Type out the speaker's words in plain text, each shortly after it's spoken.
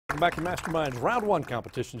Welcome back to Masterminds. Round one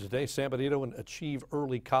competition today, San Benito and Achieve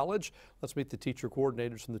Early College. Let's meet the teacher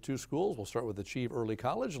coordinators from the two schools. We'll start with Achieve Early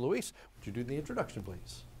College. Luis, would you do the introduction,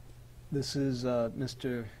 please? This is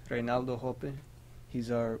Mr. Reynaldo Hoppe.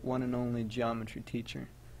 He's our one and only geometry teacher.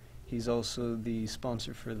 He's also the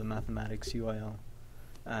sponsor for the mathematics UIL.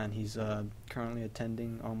 And he's currently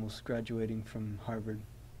attending, almost graduating from Harvard.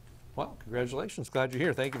 Well, congratulations. Glad you're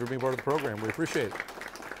here. Thank you for being part of the program. We appreciate it.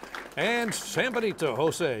 And San Benito,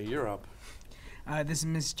 Jose, you're up. This is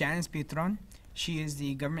Ms. Janice Pietron. She is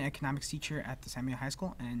the government economics teacher at the San Benito High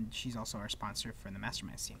School, and she's also our sponsor for the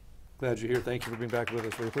Masterminds team. Glad you're here. Thank you for being back with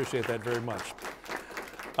us. We appreciate that very much.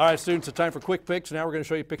 All right, students, it's time for quick picks. Now we're going to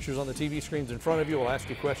show you pictures on the TV screens in front of you. We'll ask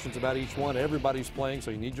you questions about each one. Everybody's playing, so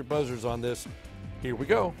you need your buzzers on this. Here we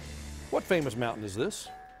go. What famous mountain is this?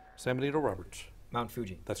 San Benito Roberts. Mount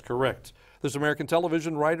Fuji. That's correct. This American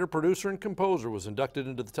television writer, producer, and composer was inducted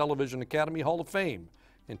into the Television Academy Hall of Fame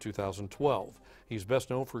in 2012. He's best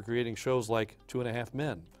known for creating shows like 2.5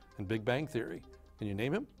 Men and Big Bang Theory. Can you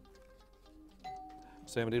name him?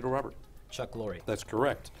 San Benito Robert. Chuck Lorre. That's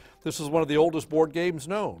correct. This is one of the oldest board games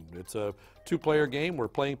known. It's a two-player game where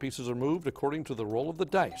playing pieces are moved according to the roll of the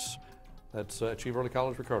dice. That's Achieve Early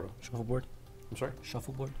College, Ricardo. Shuffleboard. I'm sorry?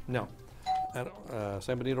 Shuffleboard. No.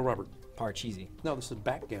 San Benito Robert. Parcheesi. No, this is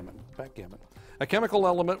backgammon. Backgammon. A chemical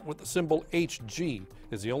element with the symbol Hg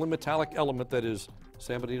is the only metallic element that is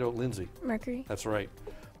San Benito. Lindsay. Mercury. That's right.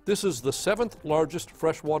 This is the 7th largest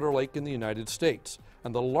freshwater lake in the United States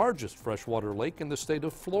and the largest freshwater lake in the state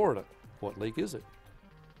of Florida. What lake is it?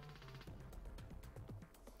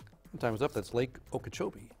 Time is up. That's Lake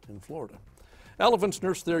Okeechobee in Florida. Elephants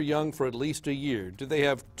nurse their young for at least a year. Do they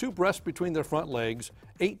have 2 breasts between their front legs,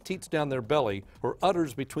 8 teats down their belly, or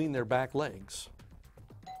udders between their back legs?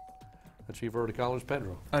 Achieve Early College,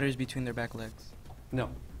 Pedro. Udders between their back legs. No.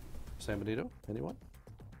 San Benito, anyone?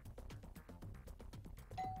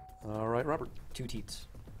 All right, Robert. 2 teats.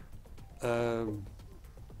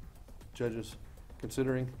 Judges,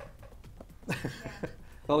 considering?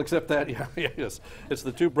 I'll accept that. Yeah, yes. It's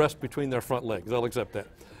the 2 breasts between their front legs. I'll accept that.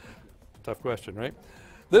 Tough question, right?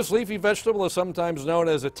 This leafy vegetable is sometimes known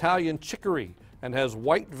as Italian chicory and has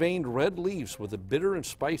white-veined red leaves with a bitter and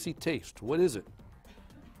spicy taste. What is it?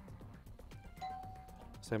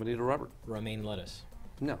 San Benito Robert. Romaine lettuce.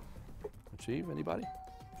 No. Achieve, anybody?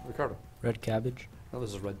 Ricardo. Red cabbage. No,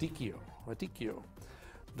 this is radicchio. Radicchio.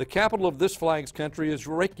 The capital of this flag's country is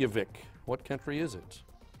Reykjavik. What country is it?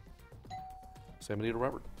 San Benito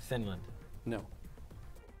Robert. Finland. No.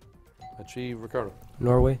 Achieve, Ricardo.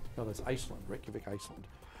 Norway. No, that's Iceland, Reykjavik, Iceland.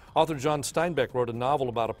 Author John Steinbeck wrote a novel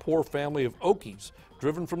about a poor family of Okies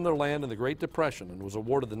driven from their land in the Great Depression and was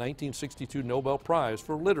awarded the 1962 Nobel Prize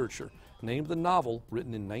for Literature. Named the novel,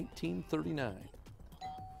 written in 1939.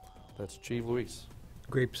 That's Achieve, Luis.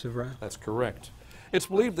 Grapes of Wrath. That's correct. It's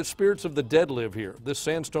believed that spirits of the dead live here. This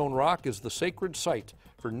sandstone rock is the sacred site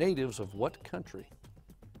for natives of what country?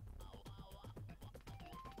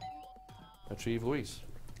 Achieve, Luis.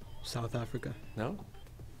 South Africa. No?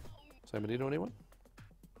 San Benito, anyone?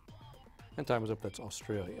 And time is up. That's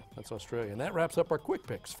Australia. That's Australia. And that wraps up our quick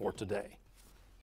picks for today.